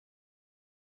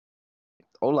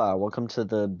Hola, welcome to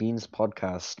the Beans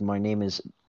podcast. My name is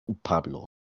Pablo.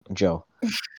 Joe.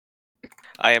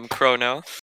 I am Chrono.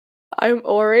 I'm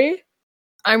Ori.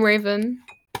 I'm Raven.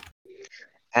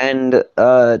 And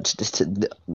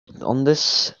on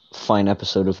this fine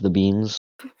episode of the Beans,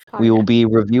 we will be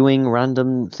reviewing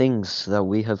random things that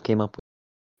we have came up with.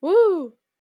 Woo!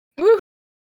 Woo!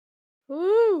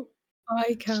 Woo!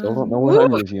 I can. Still don't know what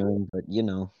I'm reviewing, but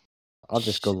I'll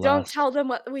just go last. Don't tell them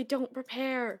what we don't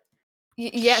prepare.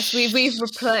 Yes, we've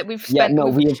prepared. We've Yeah, spent. no,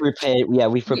 we've prepared. Yeah,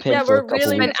 we've prepared Yeah, for a we're couple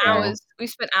really weeks now. hours. We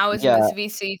spent hours Yeah. in this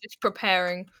VC just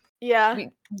preparing. Yeah.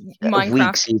 Minecraft.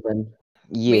 Weeks even.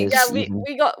 Years Yeah, even.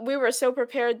 we were so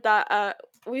prepared that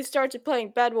we started playing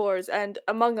Bed Wars and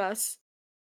Among Us.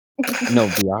 No,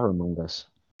 we are Among Us.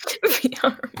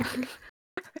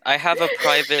 I have a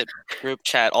private group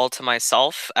chat all to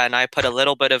myself, and I put a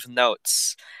little bit of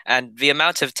notes. And the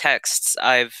amount of texts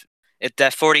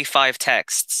there 45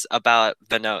 texts about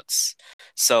the notes.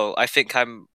 So I think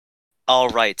I'm all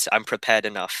right. I'm prepared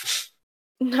enough.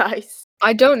 Nice.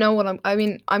 I don't know what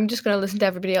I'm just gonna listen to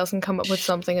everybody else and come up with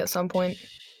something at some point.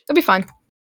 It'll be fine.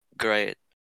 Great.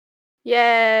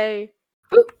 Yay.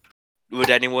 Would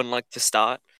anyone like to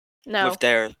start No. with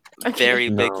their Okay. very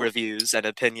big No. reviews and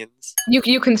opinions? You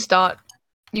can start.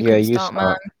 You start,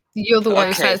 man. You're the one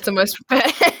who Okay. sounds the most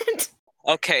prepared.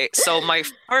 Okay, so my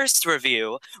first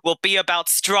review will be about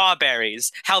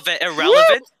strawberries. How they're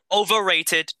irrelevant,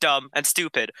 overrated, dumb, and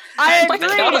stupid. I And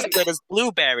they're not as agree. good as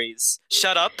blueberries.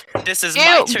 Shut up. This is Ew,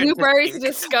 my turn. to blueberries speak. are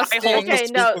disgusting. I hold the Okay,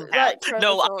 no, speaking hat. let Trevor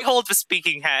No, I talk. hold the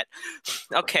speaking hat.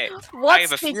 Okay. What's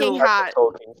have a speaking few- hat?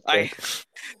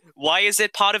 Why is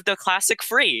it part of the classic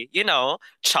free?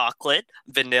 Chocolate,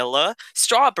 vanilla,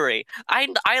 strawberry.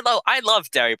 I love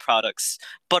dairy products,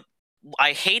 but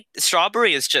I hate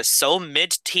strawberry is just so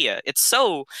mid-tier. It's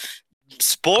so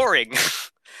boring.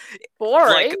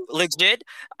 Boring. Like legit,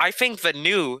 I think the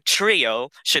new trio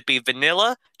should be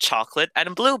vanilla, chocolate,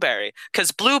 and blueberry.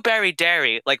 Cause blueberry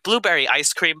dairy, like blueberry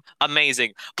ice cream,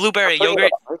 amazing. Blueberry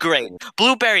yogurt, great.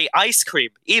 Blueberry ice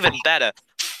cream, even better.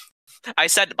 I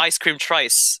said ice cream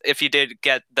twice. If you did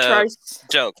get the Trice.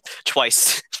 joke,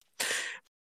 twice.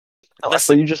 I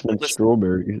thought you just meant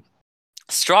strawberries.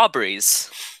 Strawberries,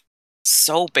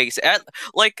 so basic.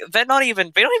 Like they don't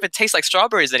even taste like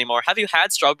strawberries anymore. Have you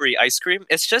had strawberry ice cream?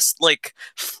 It's just like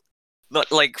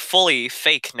fully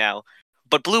fake now.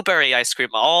 But blueberry ice cream,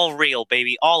 all real,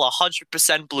 baby, all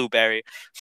 100% blueberry.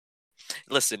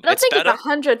 Listen, I don't it's think better. it's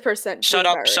 100%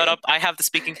 Shut up! I have the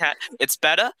speaking hat. It's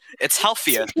better. It's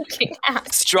healthier. Speaking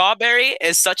hat. Strawberry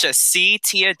is such a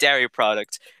C-tier dairy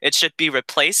product. It should be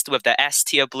replaced with the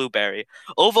S-tier blueberry.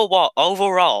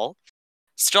 Overall,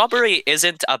 strawberry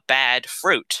isn't a bad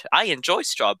fruit. I enjoy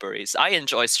strawberries. I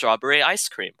enjoy strawberry ice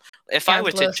cream. If I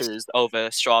were to Scandalous. choose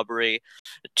over strawberry,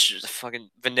 fucking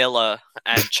vanilla,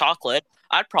 and chocolate,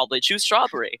 I'd probably choose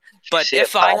strawberry. But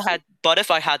if I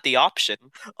had the option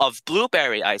of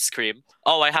blueberry ice cream,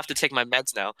 I have to take my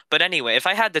meds now. But anyway, if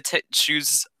I had to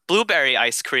choose blueberry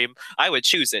ice cream, I would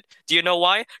choose it. Do you know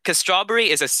why? Because strawberry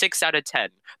is a 6 out of 10.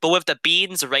 But with the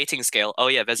beans rating scale,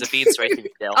 there's a beans rating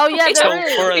scale. Oh yeah, So there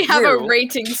is. for We have a review-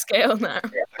 rating scale now.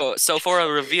 So for our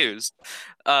reviews,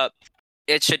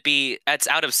 it should be it's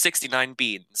out of 69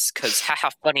 beans. Cause haha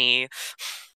funny.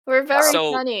 We're very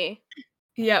So- funny.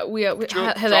 Yeah, we are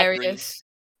Strawberries. hilarious.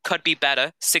 Could be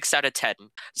better, 6 out of 10.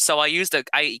 So I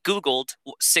googled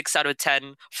 6 out of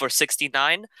 10 for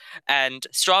 69, and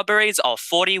strawberries are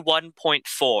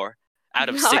 41.4 out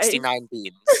of Nice. 69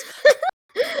 beans.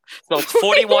 So it's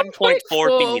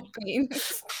 41.4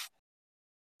 beans.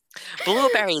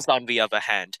 Blueberries, on the other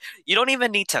hand, you don't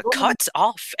even need to cut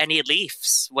off any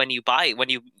leaves when you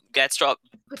get But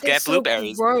they're Get so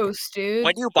blueberries. gross, dude.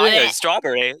 When you buy a Blech.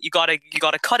 strawberry, you gotta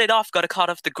cut it off. Gotta cut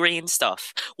off the green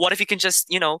stuff. What if you can just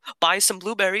buy some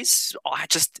blueberries?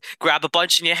 Just grab a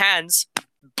bunch in your hands.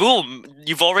 Boom!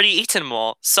 You've already eaten them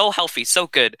all. So healthy, so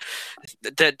good.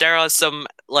 There are some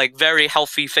very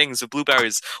healthy things with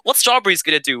blueberries. What strawberries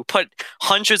gonna do? Put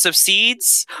hundreds of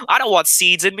seeds? I don't want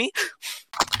seeds in me.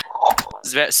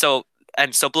 So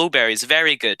blueberries,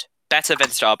 very good. Better than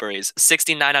strawberries.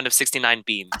 69 out of 69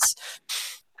 beans.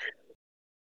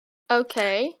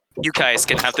 Okay. You guys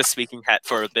can have the speaking hat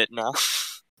for a bit now.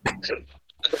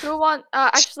 Who want?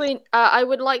 I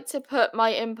would like to put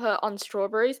my input on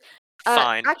strawberries.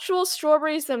 Fine. Actual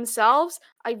strawberries themselves,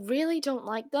 I really don't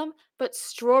like them, but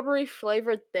strawberry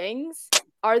flavored things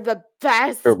are the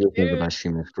best. Dude. Ice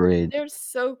cream is great. They're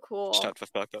so cool. Shut the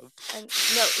fuck up. And no,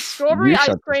 strawberry You ice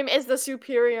shut the cream is the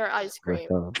superior ice cream.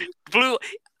 Blue.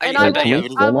 And I I bet will-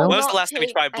 you. I will When was the not last time you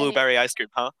take tried any- blueberry ice cream,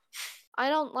 huh? I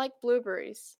don't like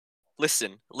blueberries.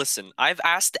 Listen. I've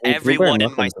asked Hey, blueberry everyone in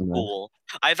my muffins in there. school.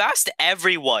 I've asked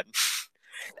everyone.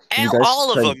 You And guys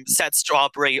all of tried- them said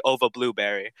strawberry over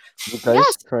blueberry. You guys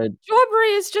Yes. tried.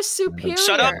 Strawberry is just superior.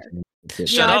 Shut up. Okay,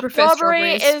 Shut I up. prefer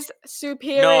Strawberry strawberries. is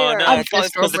superior. No, I it's prefer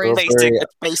because it's strawberries. basic.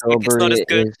 It's basic. It's not as Strawberry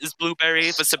good is as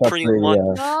blueberry, the supreme Strawberry,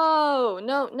 one. yeah.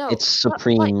 No. It's What-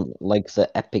 supreme, like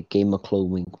the epic game of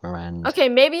clothing, Miranda. Okay,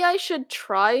 maybe I should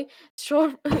try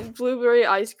blueberry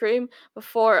ice cream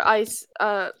before I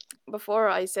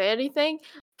say anything.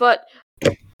 But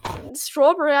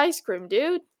strawberry ice cream,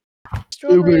 dude.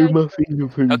 Strawberry ice muffins are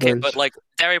pretty Okay, but like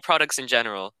dairy products in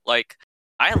general, like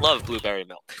I love blueberry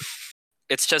milk.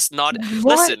 It's just not.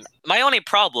 Listen, my only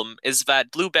problem is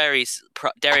that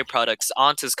dairy products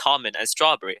aren't as common as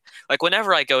strawberry. Like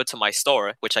whenever I go to my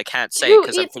store, which I can't say Who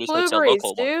because I'm eats pretty sure it's a blueberries,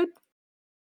 local one. dude?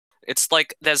 It's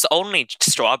like there's only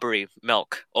strawberry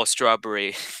milk or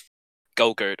strawberry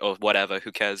Go-Gurt or whatever.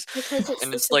 Who cares? Because it's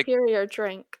And the it's like- superior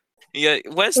drink. Yeah,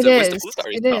 where's It the is,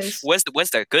 blueberry it stuff? is. Where's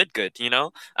the good? You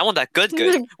know, I want that good,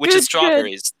 The which is good.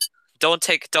 strawberries. Don't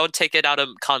take it out of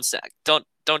context. Don't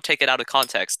take it out of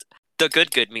context. The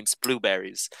good means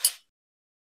blueberries.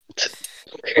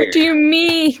 What do you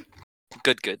mean?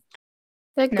 Good.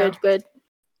 The No. good.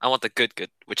 I want the good,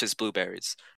 which is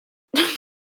blueberries.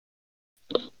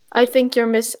 I think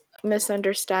you're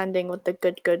misunderstanding what the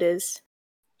good is.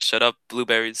 Shut up,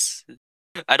 blueberries.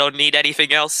 I don't need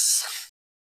anything else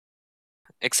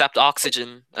except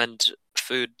oxygen and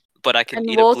food, but I can And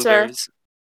eat water. blueberries.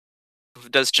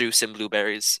 There's juice in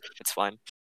blueberries. It's fine.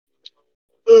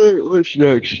 What's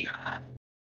next?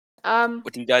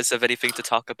 What, do you guys have anything to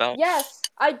talk about? Yes,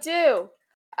 I do.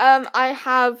 I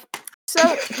have.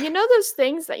 So you know those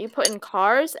things that you put in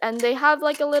cars, and they have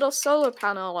like a little solar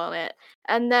panel on it,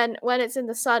 and then when it's in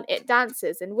the sun, it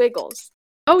dances and wiggles.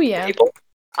 Oh yeah.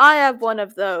 I have one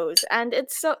of those, and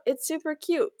it's super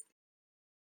cute,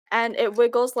 and it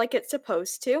wiggles like it's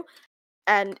supposed to,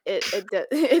 and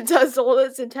it does all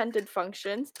its intended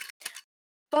functions,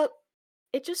 but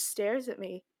it just stares at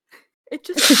me. It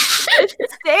just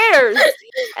it stares,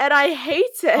 and I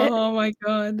hate it. Oh my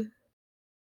god.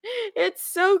 It's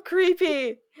so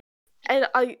creepy, and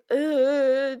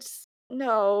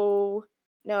no.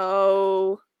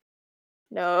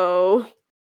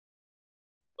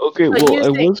 Okay, But well, you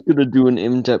I say- was gonna do an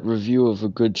in-depth review of a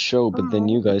good show, but then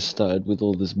you guys started with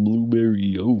all this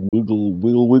blueberry,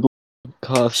 wiggle,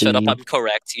 coffee. Shut up, I'm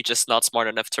correct. You're just not smart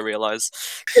enough to realize.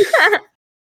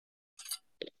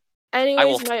 Anyways,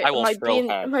 I will throw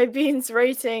hands. my beans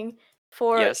rating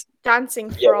for Yes.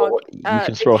 Dancing Yeah, Frog. well, you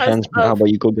can throw because hands, but how of about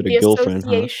you go get the a girlfriend, huh?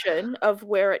 association of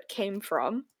where it came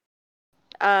from.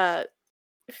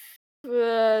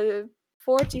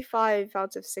 45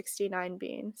 out of 69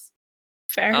 beans.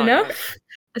 Fair Oh, enough.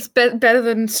 It's better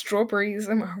than strawberries,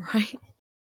 am I right?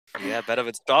 Yeah, better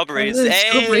with strawberries. Better than Hey!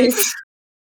 strawberries.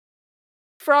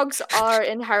 Frogs are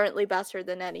inherently better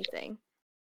than anything.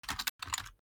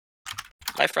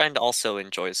 My friend also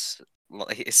enjoys.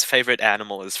 His favorite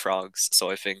animal is frogs, so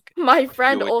I think. My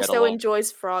friend would get also along.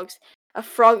 enjoys frogs. A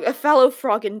fellow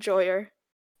frog enjoyer.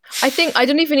 I think I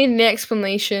don't even need any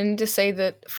explanation to say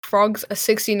that frogs are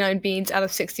 69 beans out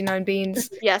of 69 beans.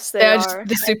 Yes, they They're are. just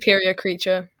the superior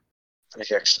creature. I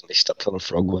accidentally stepped on a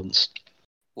frog once.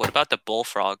 What about the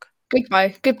bullfrog?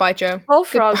 Goodbye, Joe.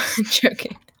 Bullfrogs. Goodbye.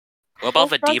 Joking. What about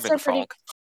the Bullfrogs demon are pretty- frog?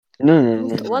 No.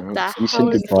 What the You said hell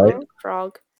is goodbye. a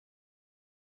frog?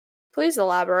 Please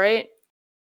elaborate.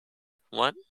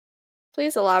 What?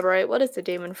 Please elaborate. What is the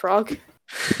demon frog?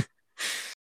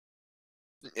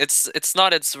 It's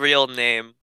not its real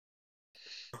name,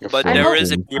 You're but I there hope-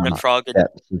 is a demon frog in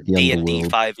depths of the D&D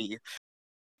underworld. 5e.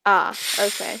 Ah,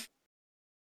 okay.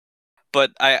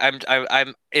 But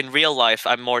I'm in real life.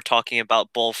 I'm more talking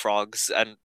about bullfrogs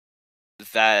and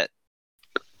that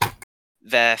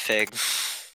thing.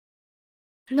 That's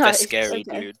Nice. scary,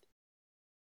 okay. dude.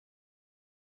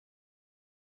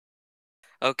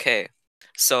 Okay,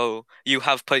 so you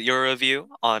have put your review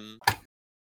on.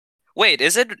 Wait,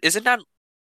 isn't that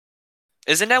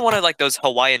one of like those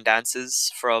Hawaiian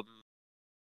dances from?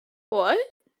 What?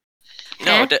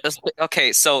 No, Eh?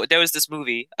 okay. So there was this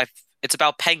movie. It's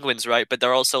about penguins, right? But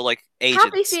they're also like Happy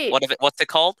agents. Feet. What's it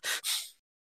called?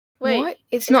 Wait. What?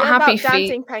 It's is not it Happy about Feet.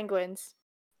 dancing penguins?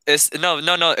 It's no.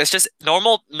 It's just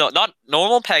normal. No, not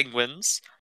normal penguins.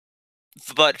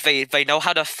 But they know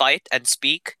how to fight and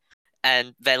speak,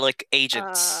 and they're like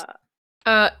agents.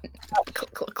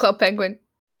 Club Penguin.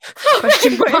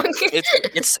 Question mark.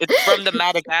 It's from the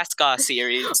Madagascar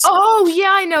series. Oh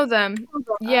yeah, I know them.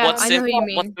 Yeah, What's I know it? who you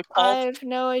mean. What's it I called? have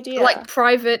no idea. Like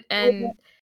Private and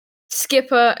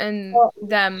Skipper and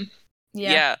them.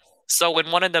 Yeah. Yeah. So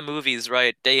in one of the movies,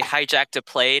 right, they hijacked a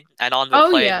plane, and on the Oh,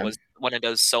 plane yeah. was one of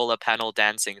those solar panel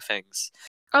dancing things.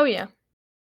 Oh yeah,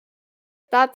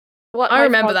 That's what I my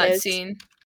remember frog that is. scene.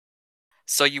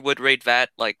 So you would rate that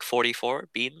like 44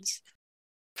 beans?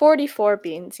 44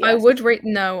 beans, yes. I would rate.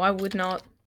 No, I would not.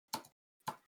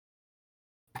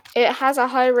 It has a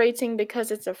high rating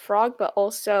because it's a frog, but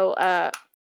also,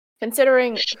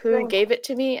 considering who gave it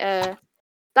to me,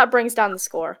 that brings down the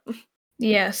score.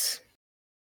 Yes.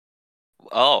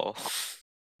 Oh.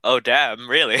 Oh damn,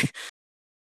 really?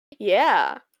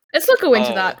 Yeah. Let's not go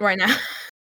into Oh. that right now.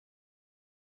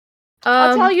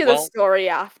 I'll tell you the well- story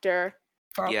after.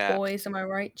 Frog Yeah. boys, am I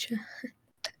right?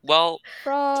 Well,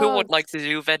 who would Frog. like to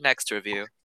do the next review?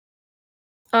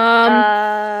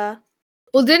 Well,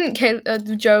 didn't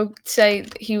Joe say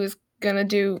that he was gonna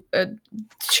do a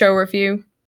show review?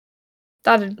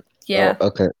 That'd yeah. Oh,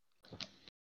 okay.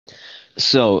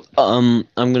 So, I'm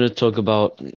gonna talk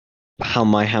about how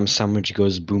my ham sandwich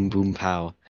goes boom boom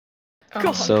pow.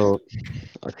 Oh, So,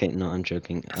 okay, no, I'm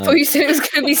joking. I thought you said it was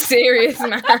gonna be serious,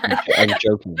 man. I'm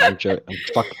joking. I'm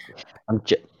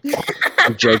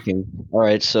joking. All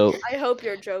right, so I hope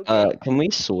you're joking. can we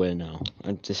swear now?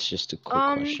 This is just a quick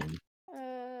question.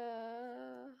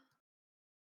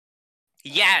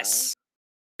 Yes.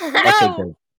 Okay, No!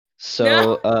 good.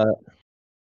 So,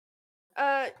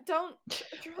 Don't.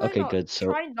 Okay, not, good, so,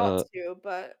 try not to,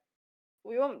 but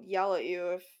we won't yell at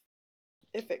you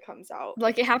if it comes out.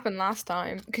 Like it happened last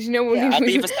time, because you know when Yeah. I'll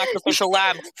be the sacrificial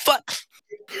lamb. Fuck.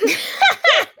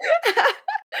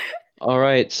 all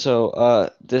right, so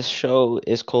this show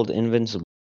is called Invincible,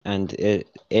 and it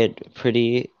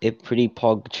pretty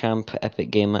PogChamp Epic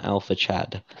Gamer Alpha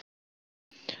Chad.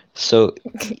 So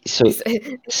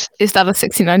Is that a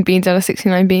 69 beans out of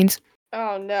 69 beans?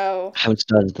 Oh no. I haven't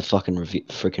started the fucking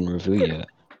freaking review yet.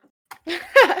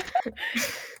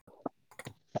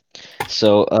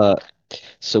 So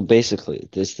basically,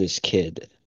 there's this kid.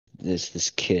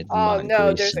 Oh Matt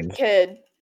no, there's a Grayson. kid.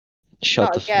 Shut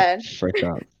not the again. frick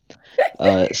up.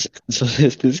 So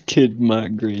there's this kid,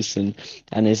 Matt Grayson,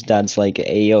 and his dad's like,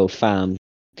 "Ayo, fam,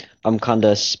 I'm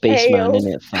kinda spaceman in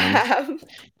it, fam."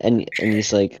 And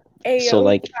he's like, "So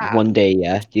like one day,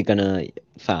 yeah, you're gonna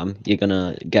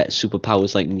get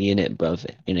superpowers like me in it, bruv,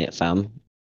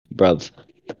 bruv."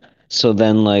 So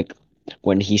then, like,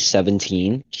 when he's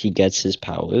 17, he gets his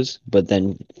powers, but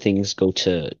then things go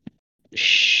to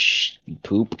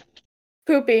poop.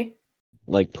 Poopy.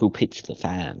 Like poop hits the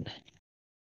fan.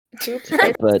 Poop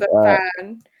hits But, the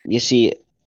fan. You see,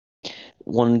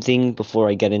 one thing before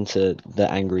I get into the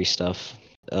angry stuff,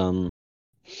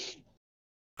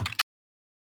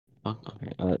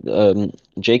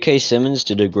 J.K. Simmons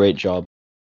did a great job.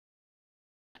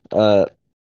 I'm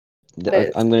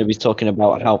going to be talking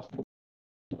about how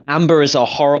Amber is a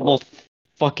horrible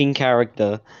fucking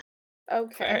character. Fair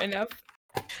Okay. enough.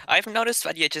 I've noticed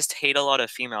that you just hate a lot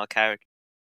of female characters.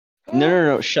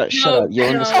 No, shut up. You'll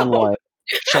no. understand why.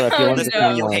 Shut up. You'll Oh,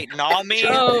 understand You why. hate Nami.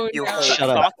 Oh, You no. hate Shut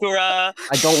up. Sakura.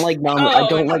 I don't like Nami. I Oh,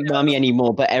 don't like Nami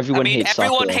anymore, but I everyone mean, hates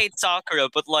everyone Sakura. hates Sakura,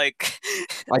 but like,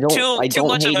 I don't too much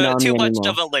hate of a Nami too much anymore.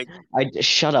 of a link.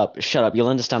 Shut up. You'll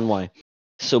understand why.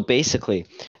 So basically,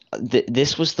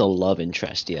 this was the love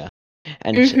interest, yeah.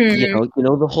 And you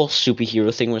know the whole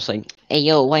superhero thing was like, "Hey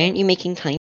yo, why aren't you making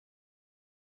time?"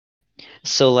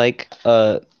 So like,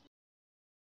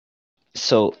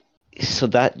 so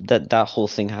that whole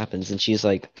thing happens, and she's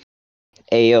like,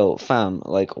 "Hey yo, fam,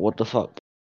 like what the fuck?"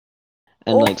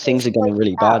 And like things are getting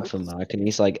really bad for Mark, and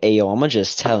he's like, "Hey yo, I'ma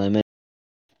just tell him."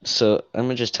 So I'm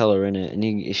gonna just tell her in it, and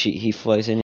he flies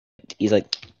in. He's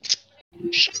like,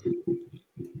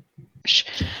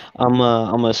 I'm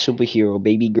a superhero,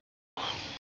 baby girl.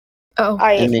 Oh.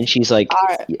 And then she's like,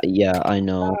 yeah, I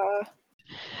know.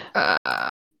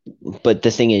 But the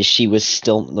thing is, she was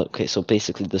still okay. So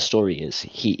basically, the story is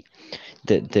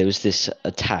there was this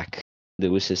attack.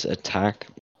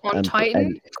 On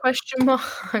Titan? Question mark.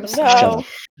 I'm No. sorry. Shut up.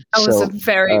 That was a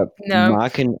very no.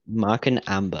 Mark and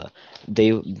Amber,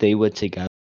 they were together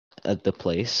at the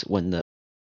place when the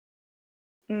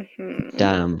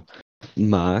damn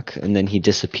Mark, and then he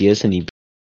disappears and he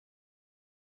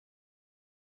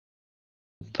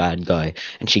bad guy,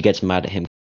 and she gets mad at him.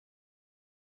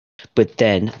 But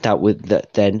then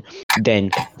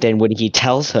then when he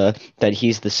tells her that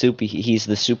he's the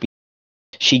super,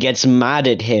 she gets mad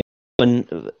at him. When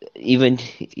even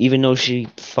though she's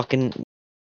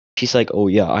like, oh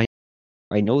yeah,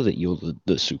 I know that you're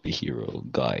the superhero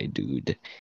guy, dude.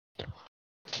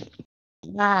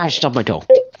 Stop my toe.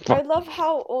 I love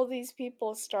how all these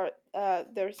people start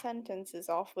their sentences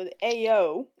off with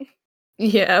 "Ayo."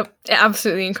 Yeah,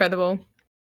 absolutely incredible.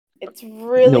 It's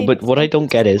really No, but what I don't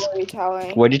get is,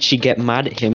 storytelling. why did she get mad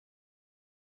at him?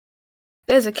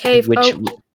 There's a cave. Which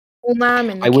Oh, ma'am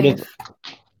in the I would cave. have,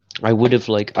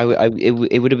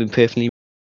 it would have been perfectly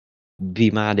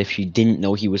be mad if she didn't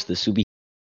know he was the Subi.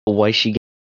 Why she?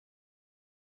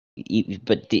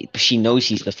 She knows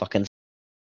he's the fucking.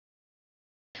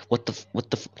 What the?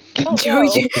 Oh, Joe,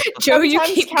 no. Joe, you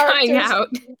Sometimes keep crying characters- out.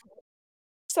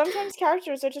 Sometimes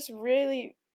characters are just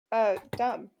really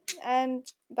dumb, and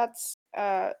that's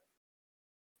their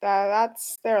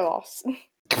loss.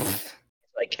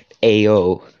 Like,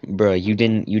 Ayo, bro, you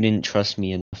didn't trust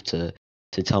me enough to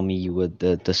tell me you were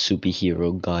the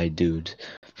superhero guy dude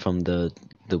from the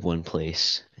one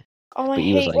place. Oh, I But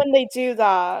he was hate like- when they do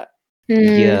that.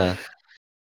 Yeah,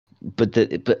 but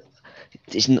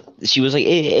it's not, she was like,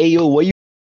 hey yo, why you?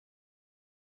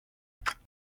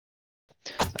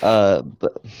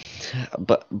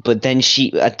 But then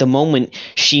she, at the moment,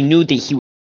 she knew that he.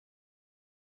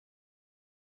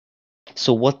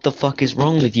 So what the fuck is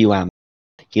wrong with you, Am?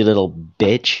 You little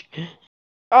bitch.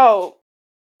 Oh,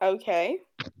 okay.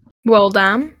 Well,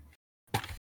 damn.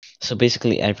 So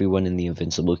basically, everyone in the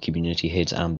Invincible community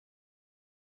hates Am,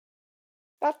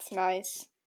 That's nice.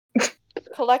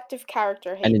 Collective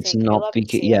character hating. and it's I not love to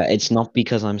because see it. it's not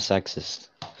because I'm sexist.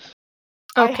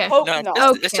 Okay. I hope No,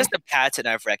 not. it's just a pattern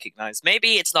I've recognized.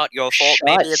 Maybe it's not your fault.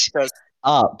 Maybe it's Shut just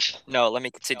up. no. Let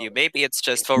me continue. Maybe it's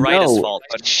just for writer's No, fault,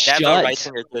 but shut never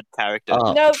writing a good character.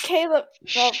 up. No, Caleb.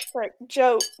 No, Sh- frick.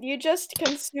 Joe, you just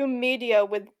consume media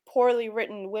with poorly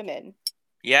written women.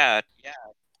 Yeah.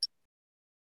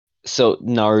 So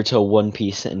Naruto, One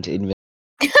Piece, and Invincible.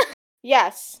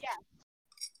 Yes.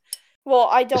 Well,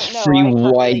 I don't know. Three I can't relate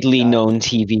to widely that. known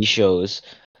TV shows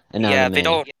and Yeah, anime.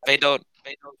 they don't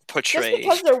Just portray.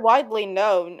 because they're widely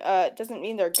known, doesn't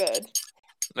mean they're good.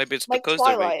 Maybe it's like because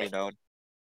they're Twilight. vaguely known.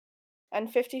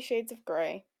 And 50 Shades of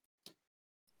Grey.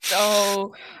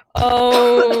 Oh.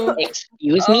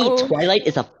 Excuse Oh. me, Twilight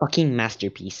is a fucking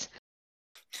masterpiece.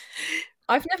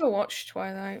 I've never watched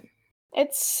Twilight.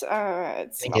 It's Me not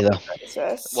neither. the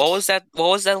greatest. What was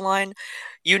that line?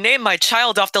 You named my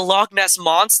child after Loch Ness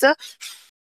Monster?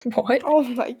 What? Oh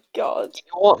my god. You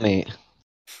know what, mate?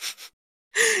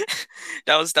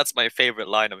 That's my favorite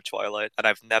line of Twilight, and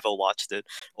I've never watched it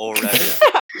or read it.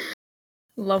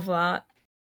 Love that.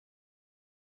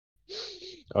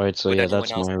 Alright, so Would yeah, anyone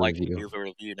that's else my like to review. do the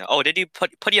review now? Oh, did you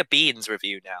put your beans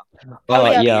review now?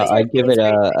 Oh, yeah, Yeah, these are I give it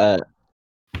Beans a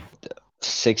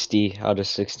 60 out of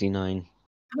 69.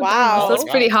 Wow. That's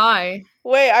pretty high.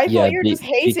 Wait, I Yeah, thought you were just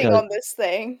hating because- on this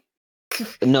thing.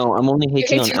 No, I'm only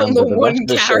hating on hating on Amber. the The rest one of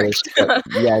the show is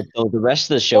character. yeah, no, the rest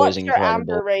of the show What's is your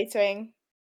incredible. Amber rating?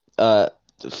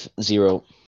 0.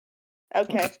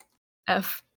 Okay.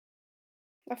 F.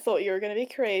 I thought you were gonna be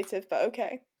creative, but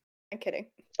okay. I'm kidding.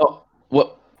 Oh,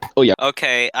 what? Oh yeah.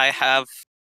 Okay, I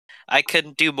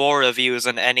can do more reviews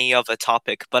on any other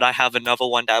topic, but I have another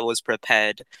one that was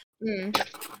prepared.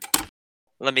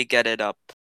 Let me get it up.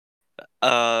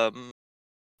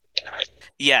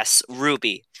 Yes,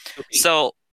 Ruby.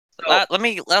 So let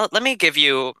me give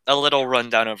you a little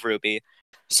rundown of Ruby.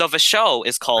 So the show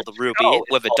is called Ruby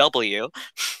with a W.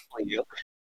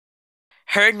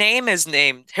 Her name is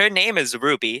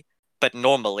Ruby, but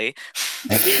normally.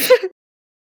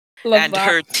 Love And that.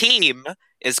 her team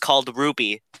is called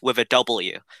Ruby with a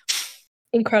W.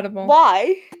 Incredible.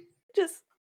 Why? Just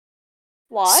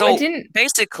why? So I didn't.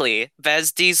 basically,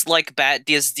 there's these like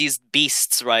these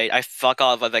beasts, right? I fuck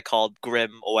off what they're called,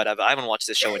 Grimm or whatever. I haven't watched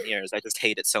this show in years. I just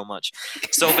hate it so much.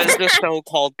 So there's this show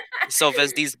called. So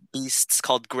there's these beasts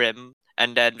called Grimm,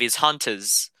 and then these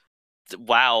hunters.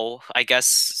 Wow, I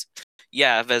guess.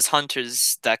 Yeah, there's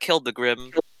hunters that killed the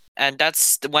Grimm, and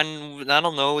that's when I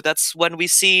don't know. That's when we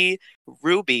see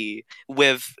Ruby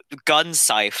with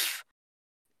Gunsife.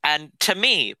 And to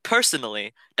me,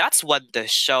 personally, that's when the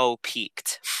show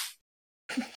peaked.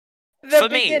 The For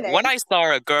me, beginning. when I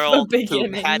saw a girl The who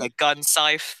beginning. had a gun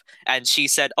scythe and she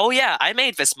said, "Oh yeah, I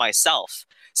made this myself."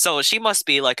 So she must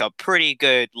be like a pretty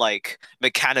good like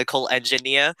mechanical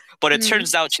engineer, but it Mm.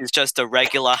 turns out she's just a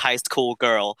regular high school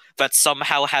girl that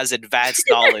somehow has advanced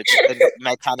knowledge in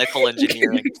mechanical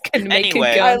engineering. Can make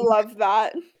Anyway. a I gun. love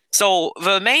that. So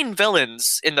the main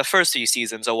villains in the first few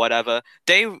seasons or whatever,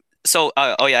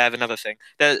 oh yeah, I have another thing.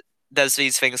 There's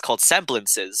these things called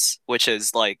semblances, which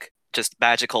is like just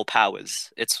magical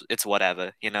powers. It's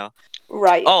whatever, you know.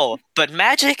 Right. Oh, but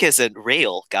magic isn't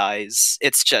real, guys.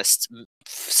 It's just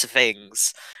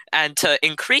things. And to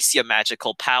increase your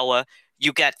magical power,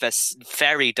 you get this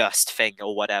fairy dust thing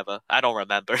or whatever. I don't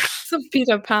remember. Some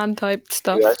Peter Pan type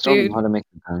stuff, You guys don't dude. know how to make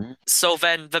a gun? So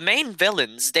then the main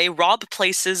villains, they rob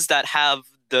places that have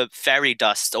the fairy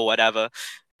dust or whatever.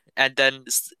 And then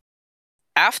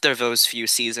after those few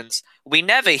seasons, we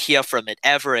never hear from it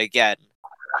ever again.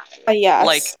 Yes.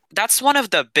 Like, that's one of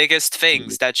the biggest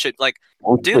things that should, like,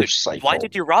 dude, why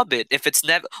did you rob it if it's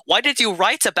never... Why did you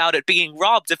write about it being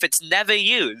robbed if it's never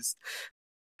used?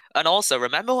 And also,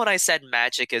 remember when I said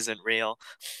magic isn't real?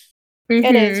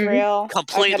 It is real.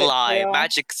 Complete lie.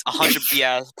 Magic's 100...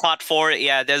 yeah, plot 4,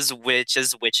 yeah, there's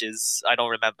witches. I don't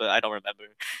remember.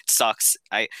 It sucks.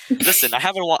 Listen, I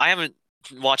haven't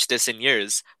watched this in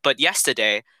years, but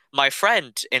yesterday, my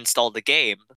friend installed the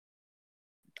game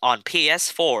on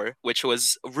PS4, which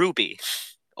was Ruby,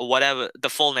 or whatever the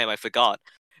full name I forgot.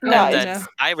 And then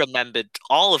I remembered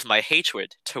all of my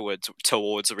hatred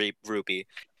towards Ruby,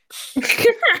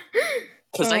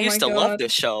 because I used to love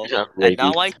this show, and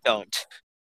now I don't.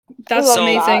 That's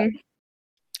amazing.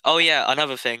 Oh yeah,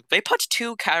 another thing, they put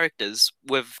 2 characters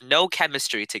with no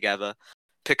chemistry together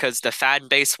because the fan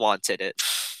base wanted it.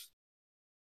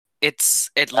 It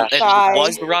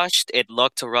was rushed. It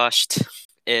looked rushed.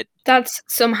 That's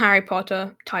some Harry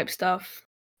Potter type stuff.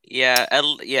 Yeah,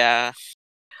 yeah.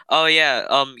 Oh yeah.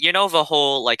 You know the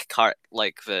whole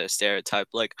the stereotype,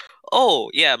 like,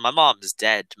 oh yeah, my mom's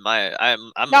dead.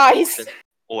 I'm nice.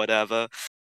 Or whatever.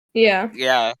 Yeah.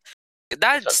 Yeah.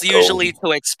 That's usually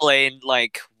to explain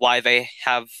like why they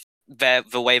have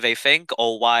the way they think,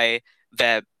 or why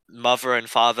their mother and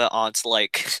father aren't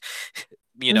like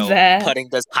putting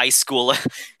this high schooler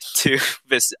to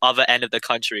this other end of the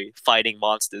country fighting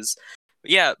monsters.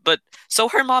 Yeah, but so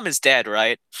her mom is dead,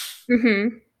 right?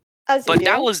 Mm-hmm. But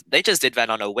they just did that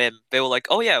on a whim. They were like,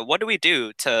 oh yeah, what do we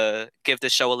do to give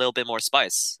this show a little bit more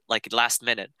spice? Like last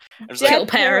minute. Kill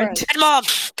parent. Dead mom!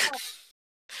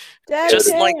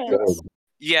 Just like,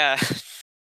 yeah.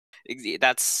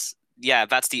 That's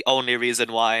the only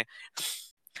reason why.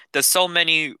 There's so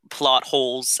many plot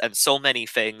holes and so many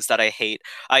things that I hate.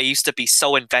 I used to be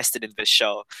so invested in this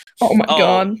show. Oh my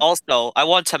god. Also, I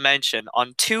want to mention,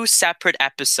 on 2 separate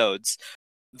episodes,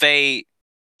 they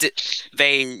did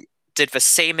the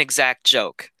same exact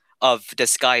joke of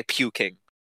this guy puking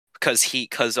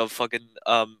because of fucking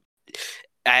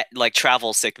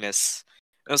travel sickness.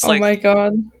 It was oh my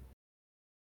god.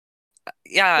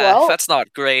 Yeah, that's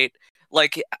not great.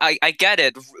 Like, I get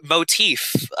it.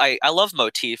 Motif. I love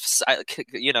motifs.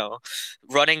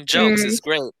 Running jokes is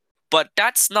great. But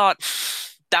that's not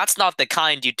the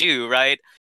kind you do, right?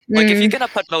 Like, if you're gonna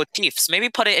put motifs, maybe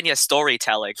put it in your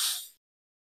storytelling.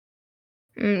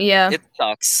 Yeah. It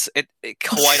sucks. It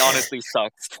quite honestly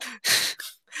sucks.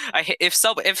 If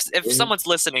someone's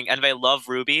listening and they love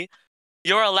Ruby,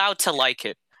 you're allowed to like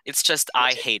it. It's just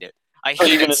I hate it. I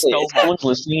hate it so much. If someone's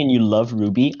listening and you love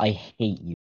Ruby, I hate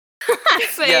you.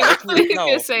 Yeah,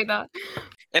 say that.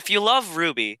 If you love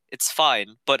Ruby, it's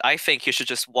fine, but I think you should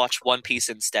just watch One Piece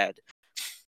instead.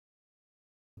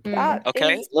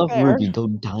 Okay? Love Ruby, go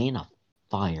die in a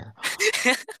fire.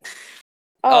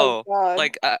 God.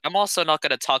 Like, I'm also not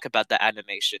going to talk about the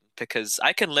animation, because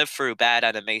I can live through bad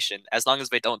animation as long as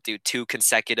they don't do 2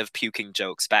 consecutive puking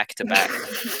jokes back to back.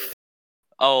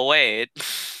 Oh, wait.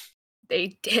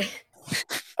 They did.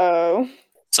 Oh.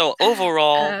 So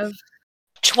overall,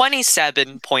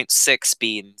 27.6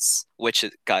 beans, which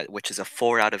is a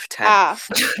 4 out of 10.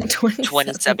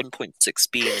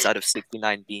 27.6 beans out of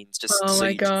 69 beans. Just so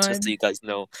you guys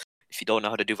know, if you don't know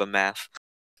how to do the math.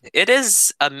 It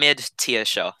is a mid-tier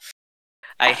show.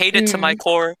 I hate it to my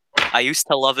core. I used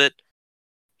to love it.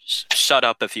 Shut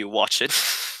up if you watch it.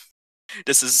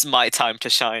 This is my time to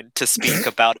shine, to speak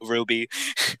about Ruby.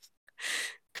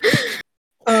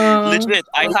 Legit,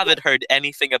 I haven't heard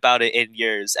anything about it in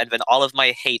years, and then all of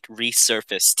my hate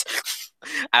resurfaced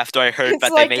after I heard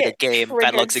that they made a game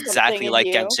that looks exactly like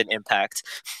Genshin Impact.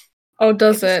 Oh,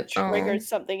 does it? Triggered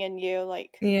something in you,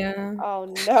 like, yeah.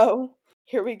 Oh no,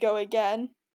 here we go again.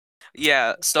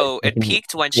 Yeah, so it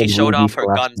peaked when she showed off her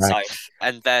gun sight,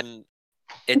 and then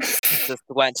it just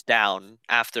went down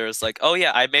after. It's like, oh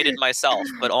yeah, I made it myself,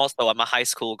 but also I'm a high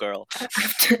school girl.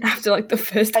 After like the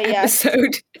first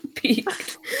episode, it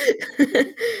peaked.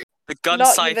 The gun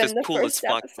scythe is cool as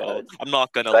fuck, though. I'm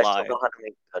not gonna lie. I still know how to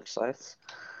make gun scythes.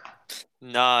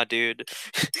 Nah, dude.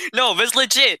 No, there's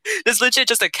legit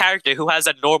just a character who has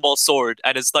a normal sword,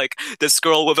 and it's like this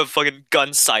girl with a fucking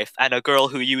gun scythe, and a girl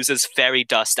who uses fairy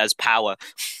dust as power.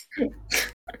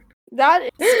 That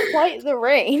is quite the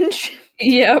range.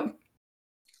 Yep.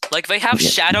 Like, they have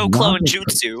Shadow Clone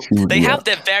Jutsu. They have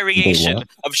their variation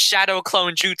of Shadow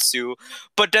Clone Jutsu,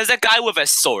 but there's a guy with a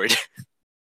sword.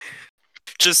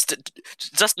 just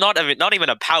not even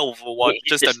a powerful one,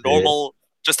 just a normal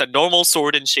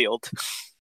sword and shield.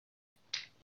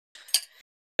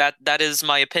 That is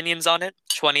my opinions on it.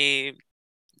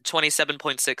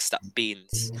 27.6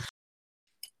 beans.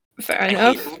 Fair I hate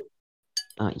enough. it.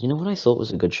 You know what I thought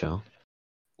was a good show?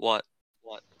 What?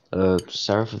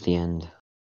 Seraph of the End.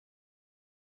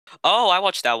 Oh, I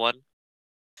watched that one.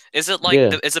 Is it like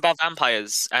Yeah. it's about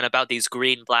vampires and about these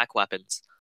green black weapons?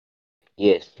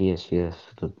 Yes.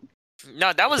 But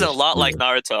No, that was a just, lot like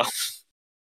Naruto.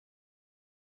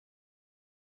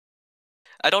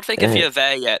 I don't think if Uh, you're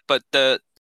there yet, but the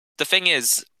thing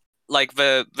is, like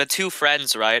the two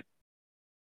friends, right?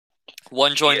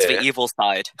 One joins the Yeah. evil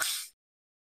side.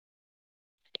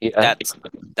 yeah.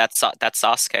 That's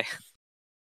Sasuke.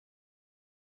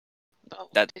 I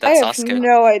That's have Sasuke.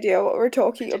 no idea what we're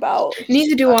talking about.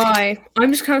 Neither do I.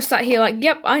 I'm just kind of sat here like,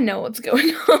 yep, I know what's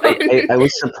going on. I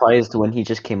was surprised when he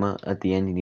just came out at the end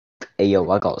and he, hey yo,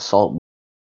 I got salt.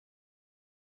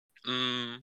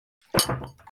 Mm,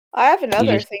 I have He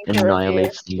another just thing to review.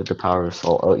 annihilates them with the power of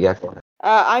salt. Oh yeah.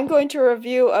 I'm going to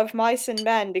review of Mice and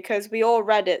Men because we all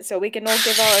read it, so we can all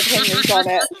give our opinions on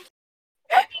it.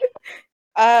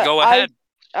 Go ahead.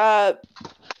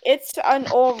 It's an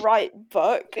alright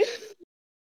book.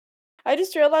 I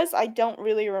just realized I don't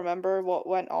really remember what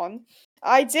went on.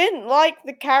 I didn't like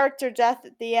the character death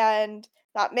at the end.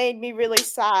 That made me really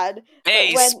sad.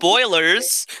 Hey,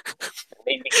 spoilers!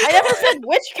 I never said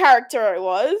which character it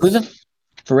was. Who the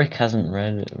frick hasn't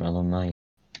read it? Rather nice.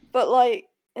 But like,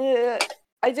 I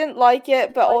didn't like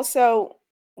it. But also,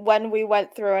 when we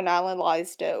went through and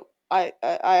analyzed it,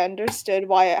 I understood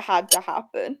why it had to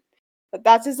happen. But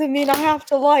that doesn't mean I have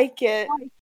to like it,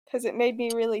 because it made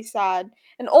me really sad.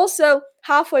 And also,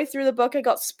 halfway through the book, I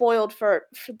got spoiled for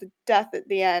the death at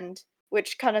the end,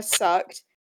 which kind of sucked.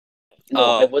 No,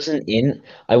 Oh. I wasn't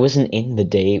in the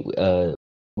day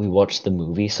we watched the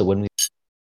movie. So when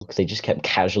they just kept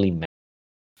casually. And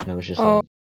I was just like,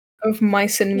 of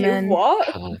Mice and You Men. what?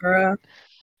 Bruh.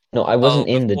 No, I wasn't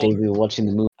in the day before- we were watching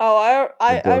the movie. Oh,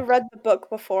 I book. read the book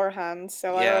beforehand,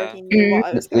 so I Yeah. already knew what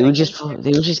I was They going were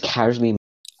into. just casually.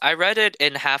 I read it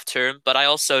in half term, but I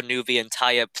also knew the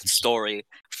entire story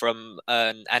from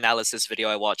an analysis video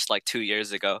I watched like 2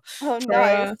 years ago. Oh, nice.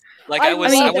 Bruh. Like I I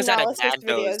was love at a analysis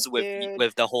Nando's videos, dude.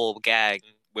 with the whole gang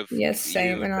with Yes,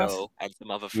 same, you, and us. Joe, and some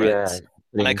other Yeah, friends.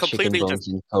 And I putting chicken completely bones just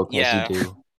in Coke yeah. as you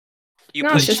do. You No,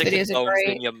 put it's just chicken videos are bones great.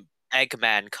 in your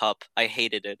Eggman cup. I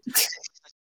hated it.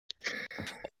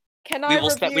 Can We I will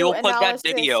review put that analysis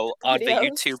video on the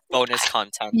videos? YouTube bonus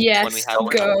content Yes, when we have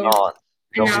go.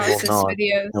 No, we will Analysis not.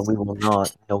 videos. No, we will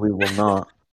not. No, we will not.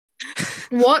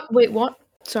 What? Wait, what?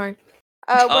 Sorry.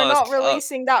 We're Oh, not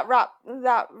releasing that rap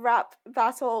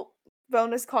battle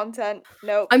bonus content.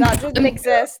 Nope, I'm- that doesn't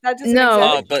exist. That doesn't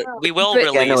No. exist. but we will But-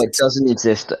 Yeah, release. no, it doesn't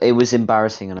exist. It was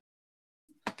embarrassing. And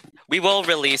We will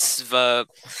release the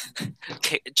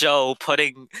Joe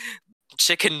putting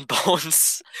chicken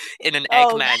bones in an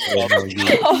Oh, Eggman Oh,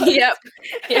 cup. no, Yep.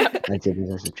 Yep. I did it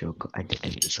as a joke. I did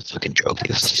it as a fucking joke. It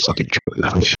was a fucking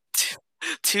joke.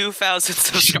 2,000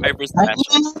 subscribers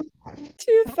special.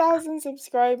 2,000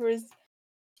 subscribers.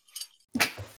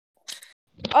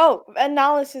 Oh,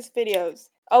 analysis videos.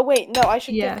 Oh wait, no, I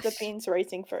should give the Yes. Beans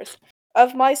rating first.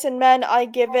 Of Mice and Men, I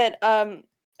give it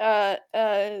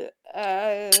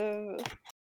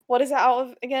what is it out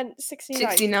of again? 69.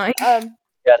 69.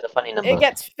 Yeah, the funny number. It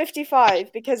gets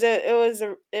 55 because it was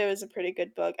a pretty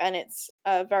good book and it's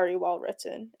very well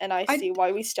written and I see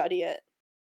why we study it.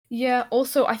 Yeah.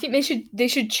 Also, I think they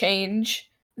should change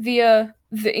the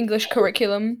English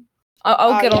curriculum.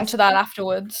 I'll get yes. onto that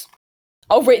afterwards.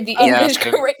 I'll rate the Yeah, English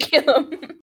sure.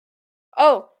 curriculum.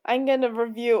 Oh, I'm gonna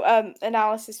review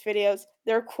analysis videos.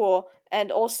 They're cool. And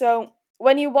also,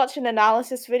 when you watch an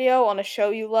analysis video on a show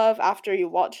you love after you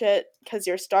watch it, because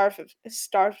you're starved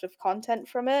of content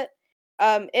from it,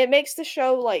 it makes the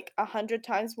show like 100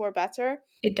 times more better.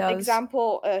 It does.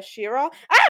 Example, She-Ra.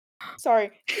 Ah!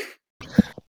 Sorry.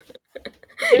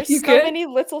 There's You so good? many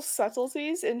little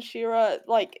subtleties in She-Ra,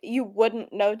 like you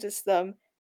wouldn't notice them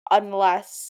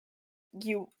unless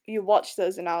you watch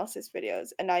those analysis videos,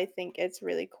 and I think it's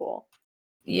really cool.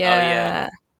 Yeah.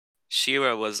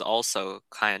 She-Ra was also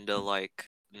kind of like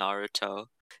Naruto,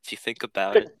 if you think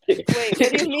about it. Wait, what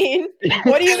do you mean?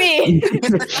 What do you mean?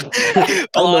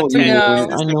 Blonde head No.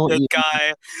 is the good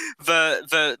guy.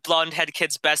 The blonde head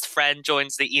kid's best friend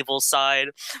joins the evil side.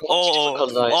 Oh,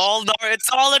 it's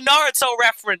all a Naruto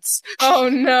reference. Oh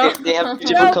no. They have No,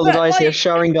 different colored but, eyes. They have like-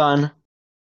 Sharingan.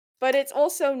 But it's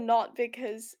also not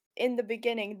because in the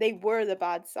beginning they were the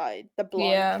bad side, the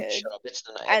blonde Yeah. kid. Shut up! It's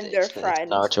the And their it's the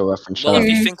friend. Naruto reference. Well, Shut if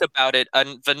up. you think about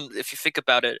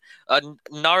it,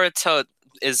 Naruto,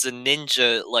 is a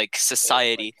ninja like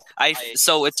society.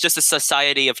 So it's just a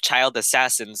society of child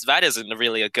assassins. That isn't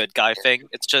really a good guy thing.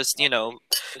 It's just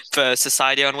the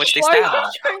society on which they Why stand. are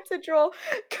you trying to draw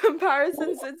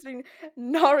comparisons between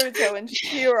Naruto and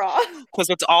Shira? Because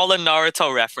it's all a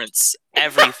Naruto reference.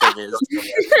 Everything is.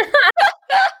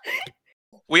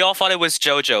 We all thought it was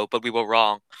JoJo, but we were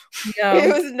wrong. No.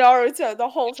 It was Naruto the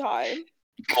whole time.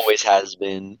 Always has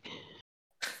been.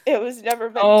 It was never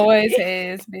meant Always to be.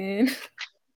 has been.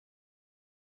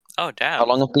 Oh damn! How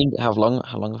long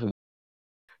have we?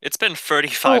 It's been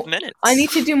 35 Oh, minutes. I need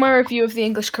to do my review of the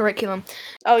English curriculum.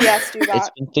 Oh yes, do It's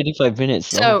that. been 35 minutes.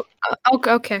 So,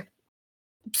 okay.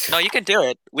 No, you can do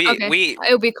it. Okay.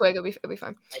 It'll be quick. It'll be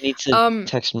fine. I need to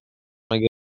text my.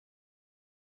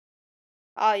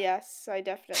 Ah yes, I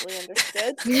definitely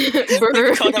understood.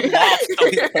 Cut him off.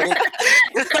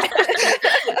 So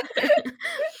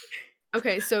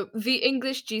Okay, so the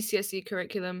English GCSE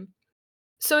curriculum.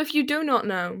 So if you do not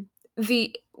know,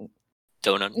 the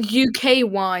Donut.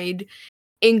 UK-wide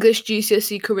English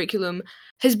GCSE curriculum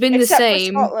has been Except the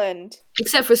same, for Scotland.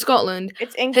 except for Scotland,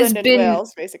 It's England and been-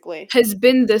 Wales, basically. has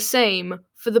been the same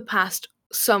for the past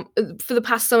some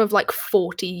of like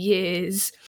 40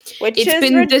 years. Which It's is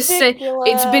been ridiculous.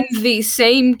 It's been the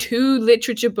same 2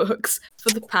 literature books for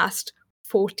the past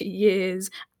 40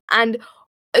 years, and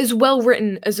as well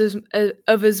written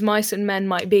as Mice and Men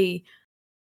might be,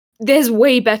 there's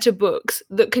way better books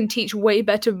that can teach way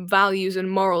better values and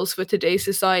morals for today's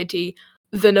society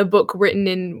than a book written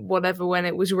in whatever when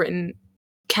it was written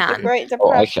The can. Great Oh,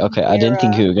 Depression. okay. I didn't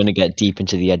think era. you were gonna get deep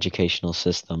into the educational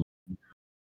system.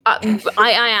 I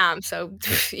am, so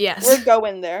yes. We're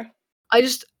going there.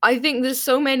 I think there's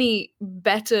so many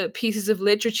better pieces of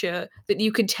literature that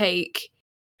you could take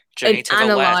Journey and to the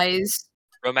West. analyze.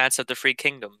 Romance of the Three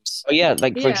Kingdoms. Oh yeah,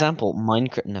 like for Yeah. example,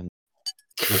 Minecraft. No,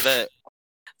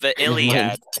 The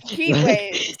Iliad. Heat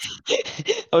waves.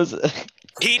 I was.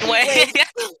 Heat Wave. Wave.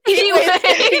 Heat waves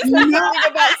can teach us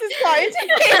something about society.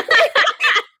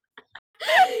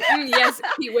 Yes,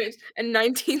 heat waves and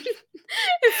 19.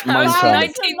 Minecraft. Wow,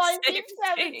 it's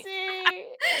 1970. 1970.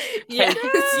 Yes.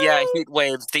 Yeah, heat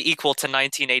waves. The equal to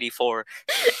 1984.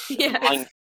 Yes.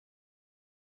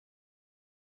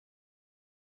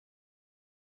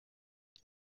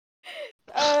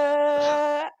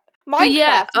 Minecraft.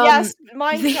 yeah, Yes,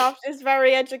 Minecraft is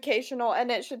very educational,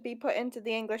 and it should be put into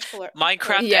the English curriculum.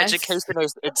 Minecraft Yes. education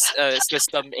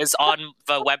system is on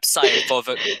the website for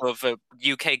the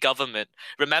UK government.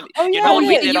 Remember, Oh, you yeah, know what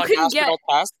we it is. did You on can national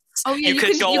tests? Oh yeah, You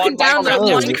could go you on can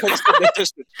download Minecraft.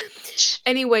 Minecraft.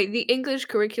 Anyway, the English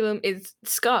curriculum is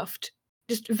scuffed.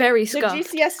 Just very The scuffed.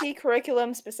 GCSE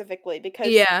curriculum specifically, because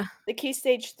Yeah. the Key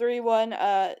Stage 3 one,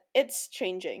 it's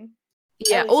changing.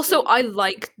 Yeah. least Also, in- I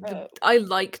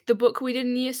like the book we did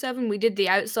in Year 7. We did The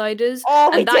Outsiders.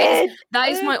 Oh, we And that is- did! That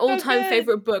is It my is so all-time good.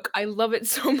 favorite book. I love it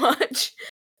so much.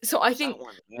 So I think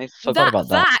I forgot about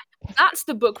that. that's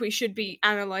the book we should be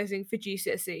analyzing for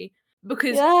GCSE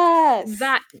because Yes!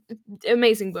 that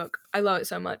amazing book. I love it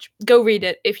so much. Go read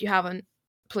it if you haven't.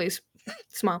 Please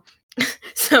smile.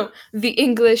 So the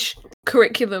English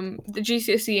curriculum, the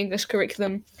GCSE English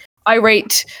curriculum, I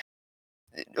rate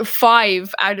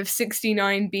 5 out of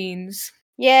 69 beans.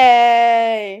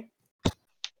 Yay!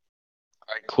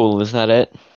 Alright, cool. Is that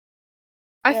it?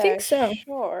 I Yeah, think so.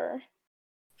 Sure.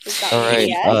 Is that All right.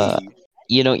 yes?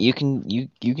 You know, you can do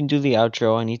the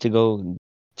outro. I need to go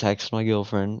text my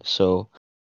girlfriend. So,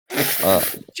 Joe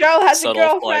has a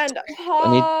Subtle flex. girlfriend.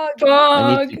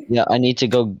 Hug. I need to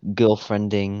go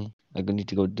girlfriending. I need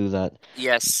to go do that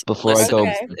Yes. before listen, I go.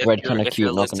 Okay. if Red you're- kind of if you're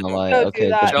cute. Not gonna listening. lie. Go Okay. do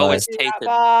that. Joe Goodbye. is taken,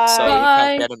 Bye. so you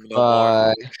can't get him no more.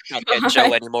 Bye. Can't get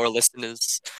Joe any more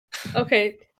listeners.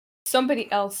 Okay, somebody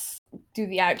else do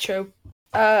the outro.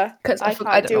 I I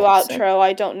can't do outro.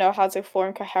 I don't know how to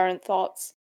form coherent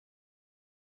thoughts.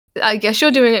 I guess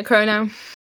you're doing it, Crow, now.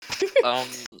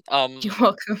 You're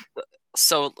welcome.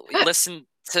 So listen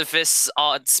to this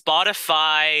on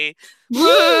Spotify.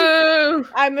 Woo!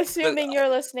 I'm assuming you're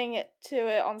listening to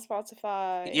it on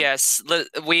Spotify. Yes,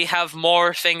 we have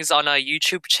more things on our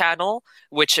YouTube channel,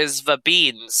 which is The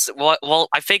Beans. Well,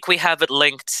 I think we have it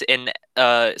linked in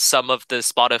some of the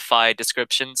Spotify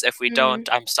descriptions. If we don't,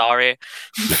 I'm sorry.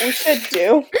 We should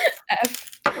do.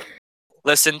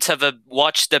 Listen to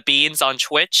watch The Beans on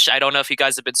Twitch. I don't know if you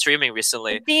guys have been streaming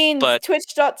recently. Beans. but-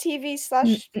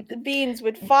 Twitch.tv/beans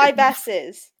with 5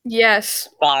 S's. Yes.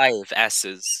 5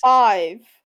 S's. 5.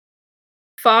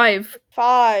 5.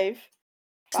 5.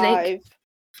 Snake.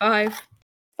 5.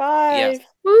 5. Yes. 5.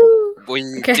 Woo! We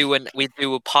Okay. do a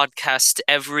podcast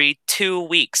every 2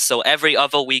 weeks. So every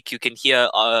other week you can hear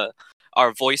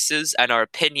our voices and our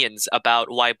opinions about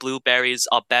why blueberries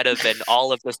are better than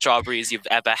all of the strawberries you've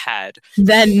ever had.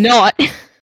 They're not.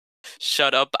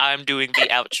 Shut up, I'm doing the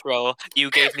outro. You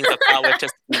gave me the power to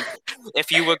speak.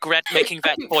 If you regret making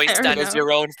that choice, Fair that is enough.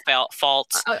 your own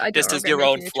fault. I This don't is regret your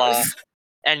own making a flaw. choice.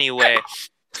 Anyway,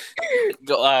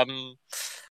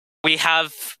 we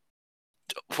have.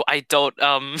 I don't.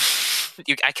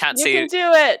 I can't You say. can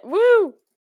do it. Woo!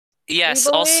 Yes.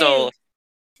 We Also,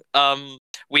 believe.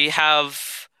 we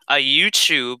have a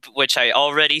YouTube, which I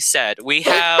already said. We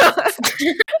have.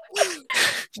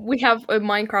 We have a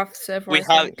Minecraft server. We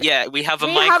I have think. we have a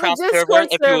We have a Minecraft server. Discord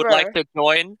If you would like server. to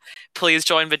join, please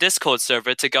join the Discord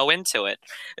server to go into it.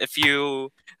 If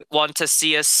you want to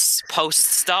see us post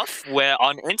stuff, we're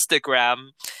on Instagram.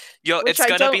 Which It's I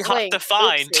gonna be don't hard to link,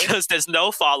 find oopsie. because there's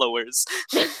no followers.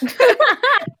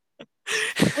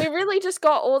 We really just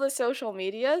got all the social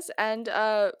medias, and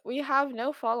we have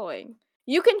no following.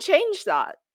 You can change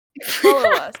that. Follow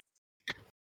us.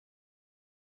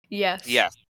 Yes.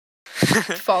 Yes.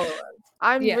 Follow us.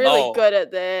 I'm Yeah. really Oh. good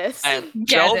at this. And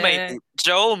Get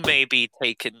Joe may be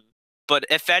taken, but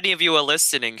if any of you are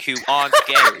listening who aren't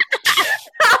gay,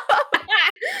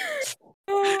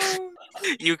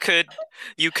 you could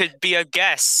be a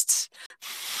guest.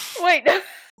 Wait.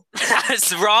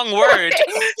 That's wrong word.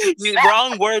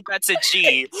 Wrong word. That's a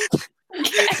G.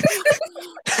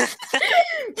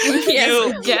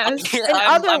 Yes, yes. In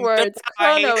other words,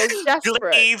 gonna Chrono is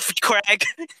desperate. leave, Craig.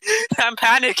 I'm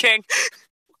panicking.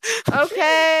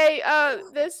 Okay,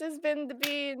 this has been the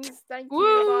Beans. Thank you.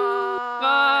 Woo!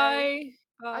 Bye.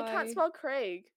 Bye. I can't spell Craig.